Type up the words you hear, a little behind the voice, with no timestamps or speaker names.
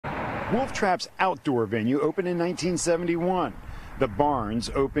Wolf Trap's outdoor venue opened in 1971. The Barns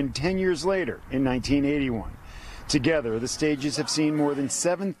opened 10 years later in 1981. Together, the stages have seen more than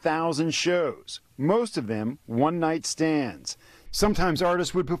 7,000 shows, most of them one-night stands. Sometimes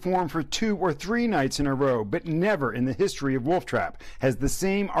artists would perform for 2 or 3 nights in a row, but never in the history of Wolf Trap has the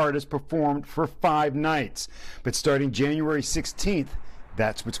same artist performed for 5 nights. But starting January 16th,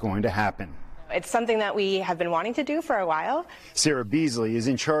 that's what's going to happen. It's something that we have been wanting to do for a while. Sarah Beasley is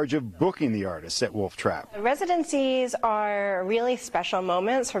in charge of booking the artists at Wolf Trap. Residencies are really special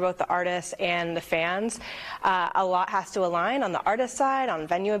moments for both the artists and the fans. A lot has to align on the artist side, on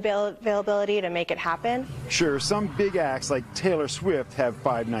venue availability to make it happen. Sure, some big acts like Taylor Swift have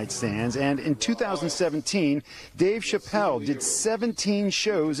 5-night stands, and in 2017, Dave Chappelle did 17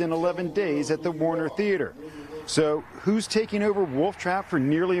 shows in 11 days at the Warner Theater. So who's taking over Wolf Trap for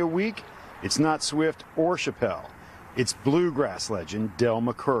nearly a week? It's not Swift or Chappelle. It's Bluegrass legend Del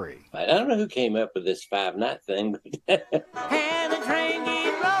McCoury. I don't know who came up with this 5-night thing.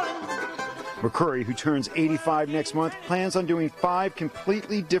 McCoury, who turns 85 next month, plans on doing 5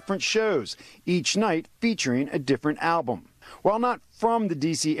 completely different shows, each night featuring a different album. While not from the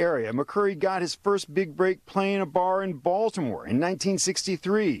D.C. area, McCoury got his first big break playing a bar in Baltimore in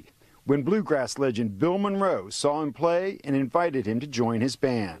 1963. When Bluegrass legend Bill Monroe saw him play and invited him to join his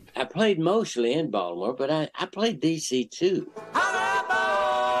band. I played mostly in Baltimore, but I played D.C. too.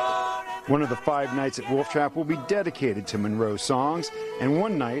 One of the 5 nights at Wolf Trap will be dedicated to Monroe songs, and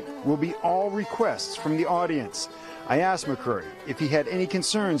one night will be all requests from the audience. I asked McCoury if he had any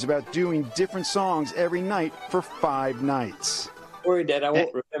concerns about doing different songs every night for 5 nights. Worried that I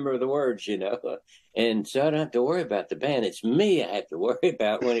won't remember the words, you know, and so I don't have to worry about the band. It's me I have to worry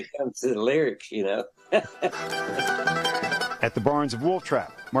about when it comes to the lyrics, you know. At the Barns of Wolf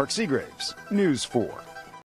Trap, Mark Segraves, News 4.